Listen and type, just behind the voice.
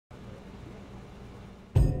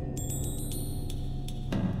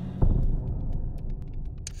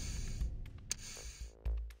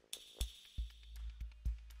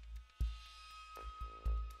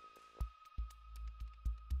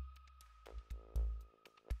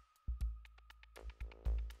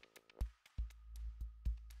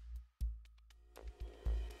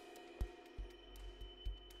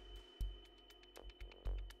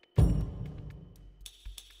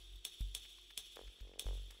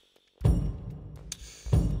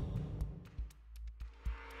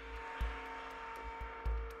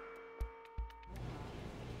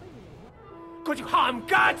嗰條冚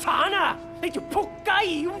家鏟啊！你條仆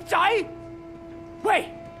街妖仔！喂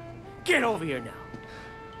 ，get over here now.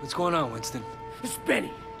 What's going on, Winston? It's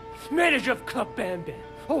Benny, manager of Club,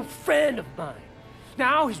 old friend of mine.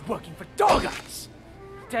 Now he's working for Dog Eyes.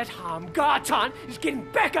 That Hamgatan is getting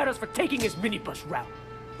back at us for taking his minibus route.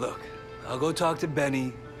 Look, I'll go talk to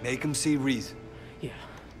Benny, make him see reason.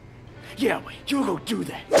 Yeah, wait, you go do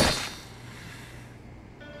that.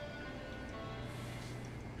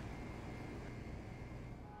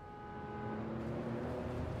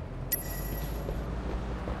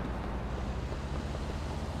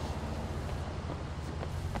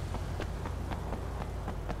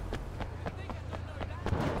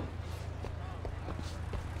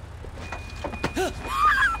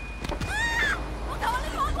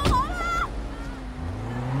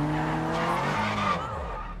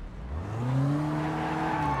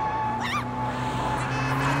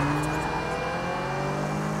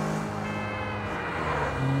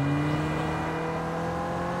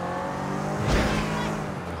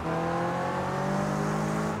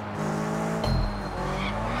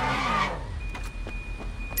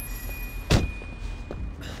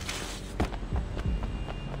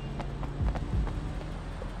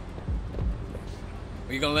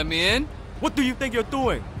 Are you gonna let me in? What do you think you're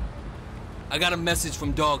doing? I got a message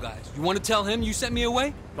from Dog Eyes. You want to tell him you sent me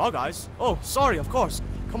away? Dog Eyes? Oh, sorry, of course.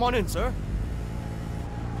 Come on in, sir.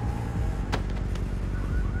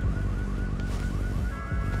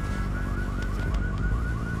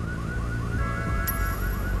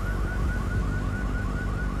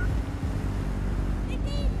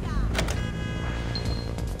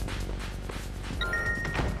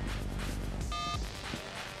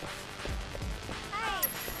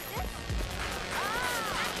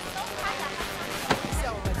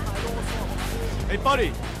 Hey,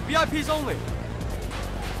 buddy, VIPs only.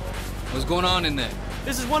 What's going on in there?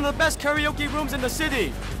 This is one of the best karaoke rooms in the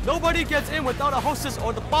city. Nobody gets in without a hostess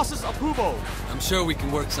or the boss's approval. I'm sure we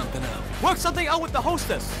can work something out. Work something out with the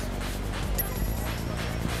hostess.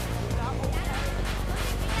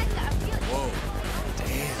 Whoa,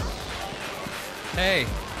 damn. Hey,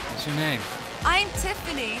 what's your name? I'm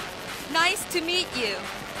Tiffany. Nice to meet you.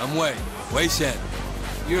 I'm Wei Shen.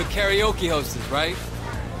 You're a karaoke hostess, right?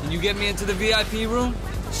 Can you get me into the VIP room?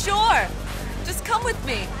 Sure. Just come with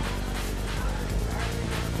me.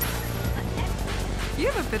 You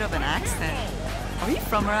have a bit of an accent. Are you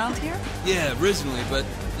from around here? Yeah, originally, but,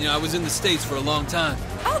 I was in the States for a long time.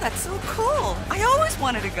 Oh, that's so cool. I always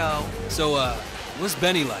wanted to go. So, what's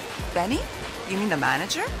Benny like? Benny? You mean the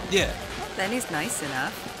manager? Yeah. Well, Benny's nice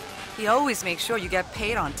enough. He always makes sure you get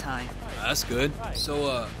paid on time. That's good.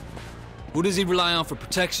 So, who does he rely on for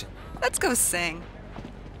protection? Let's go sing.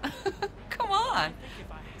 Come on.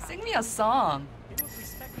 Sing me a song. They would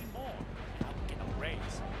respect me more. I would get a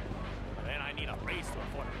raise. Then I need a raise to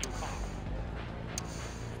afford a new car.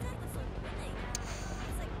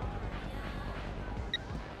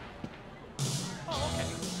 Oh, okay.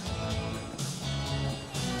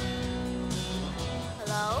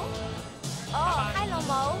 Hello? Oh, hi,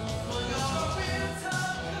 Lomo.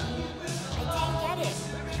 I didn't get it.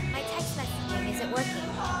 My text messaging isn't working.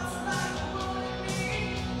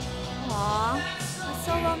 Aw, that's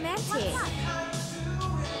so romantic.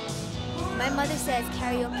 My mother says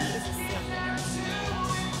karaoke is a sin.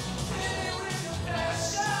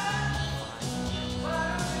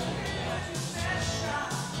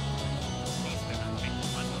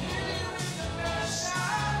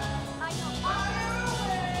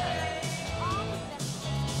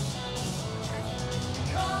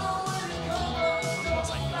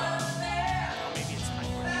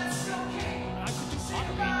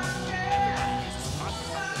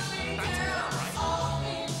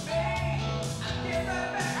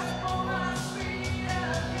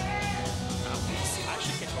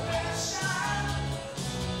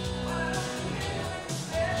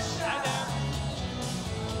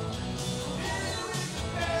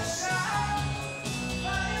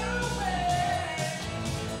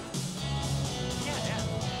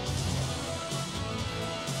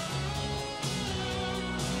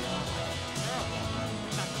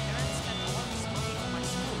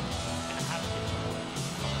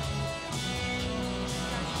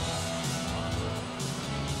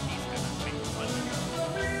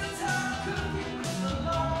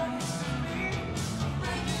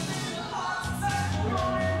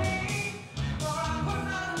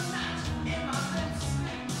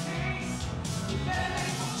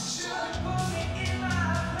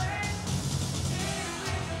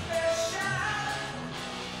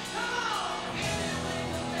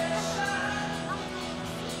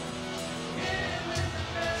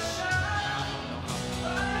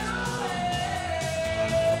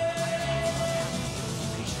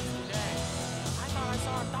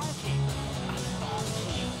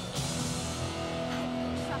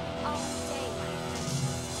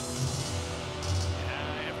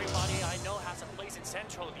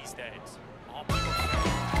 central these days. All people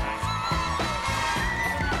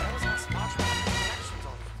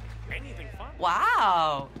anything fun.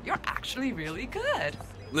 Wow, you're actually really good.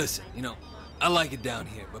 Listen, you know, I like it down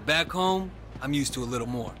here, but back home, I'm used to a little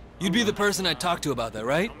more. You'd be the person I'd talk to about that,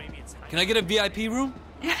 right? Can I get a VIP room?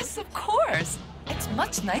 Yes, of course. It's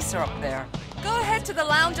much nicer up there. Go ahead to the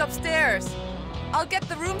lounge upstairs. I'll get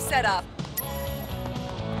the room set up.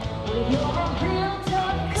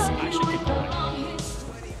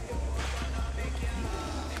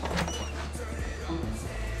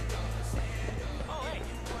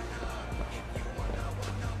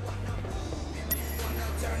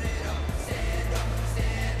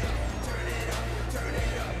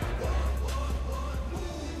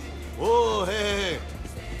 Oh, hey.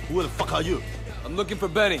 Who the fuck are you? I'm looking for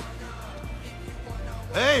Benny.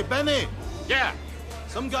 Hey, Benny. Yeah.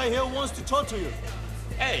 Some guy here wants to talk to you.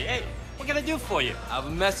 Hey, what can I do for you? I have a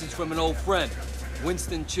message from an old friend,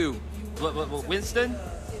 Winston Chu. Winston?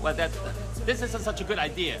 Well, this isn't such a good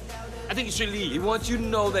idea. I think you should He leave. wants you to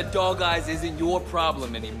know that Dog Eyes isn't your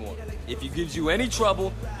problem anymore. If he gives you any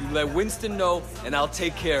trouble, you let Winston know, and I'll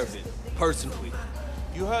take care of it, personally.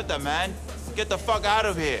 You heard that, man. Get the fuck out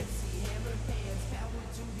of here.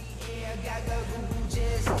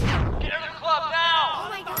 Get out of the club now! Oh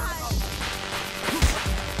my god!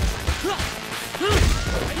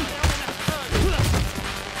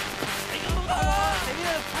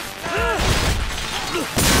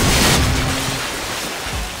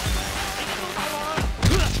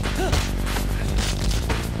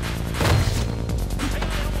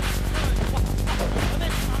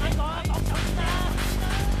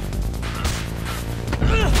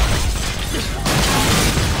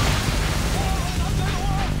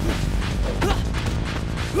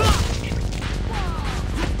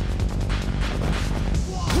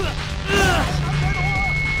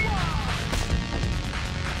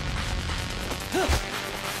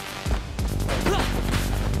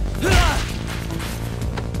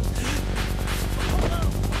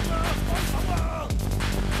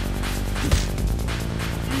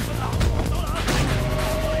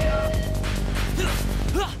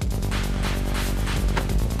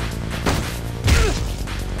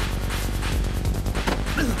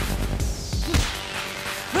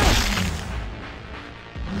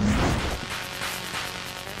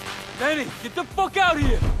 Benny, get the fuck out of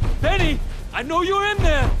here! Benny, I know you're in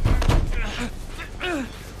there!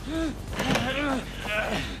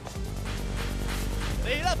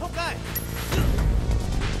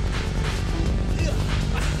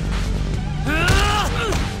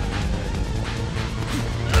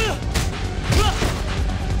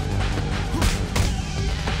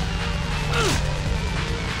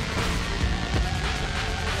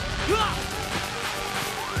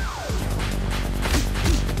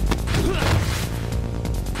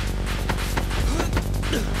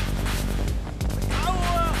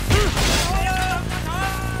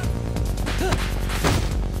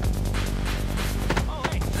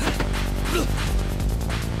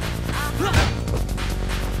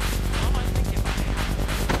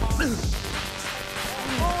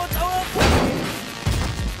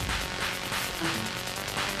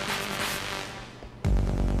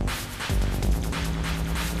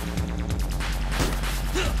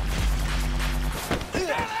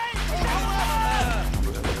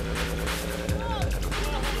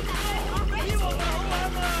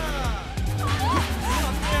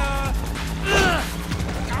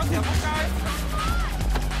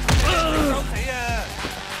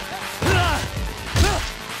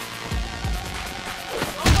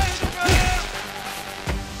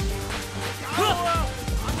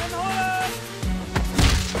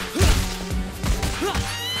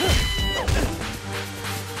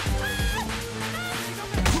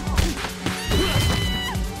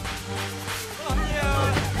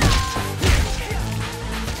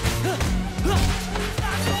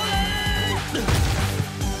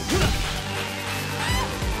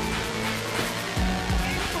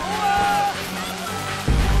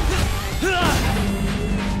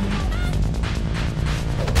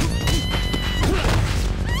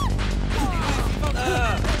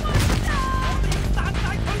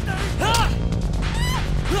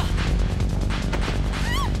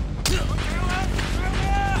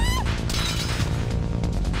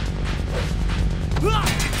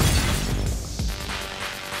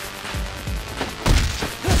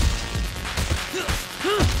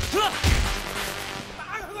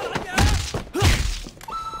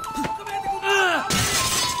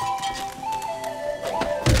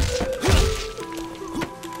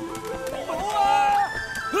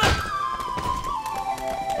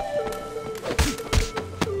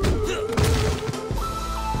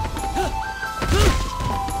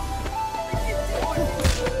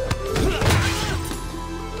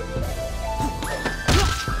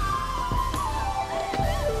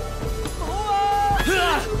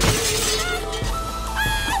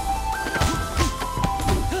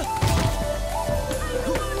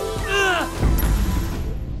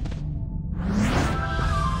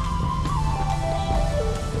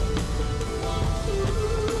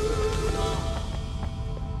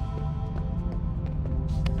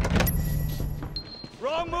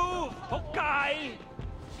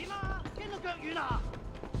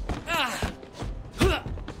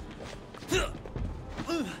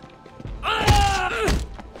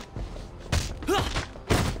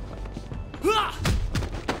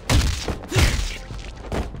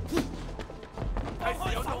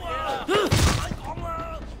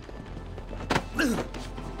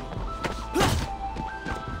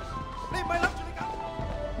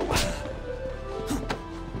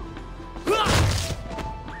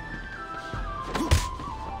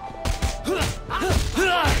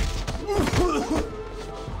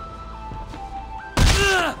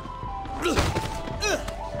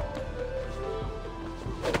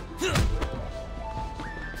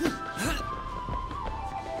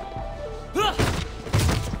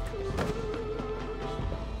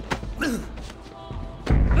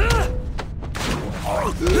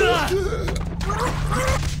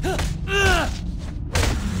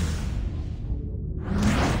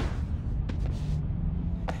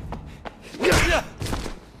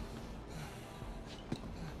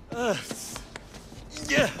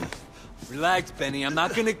 Yeah. Relax, Benny. I'm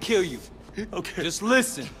not gonna kill you. Okay. Just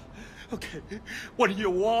listen. Okay. What do you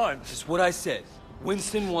want? Just what I said.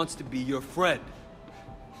 Winston wants to be your friend.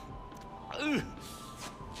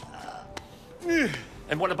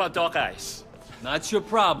 And what about Dog Eyes? Not your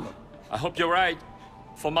problem. I hope you're right.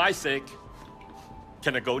 For my sake.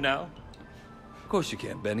 Can I go now? Of course you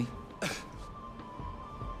can, Benny.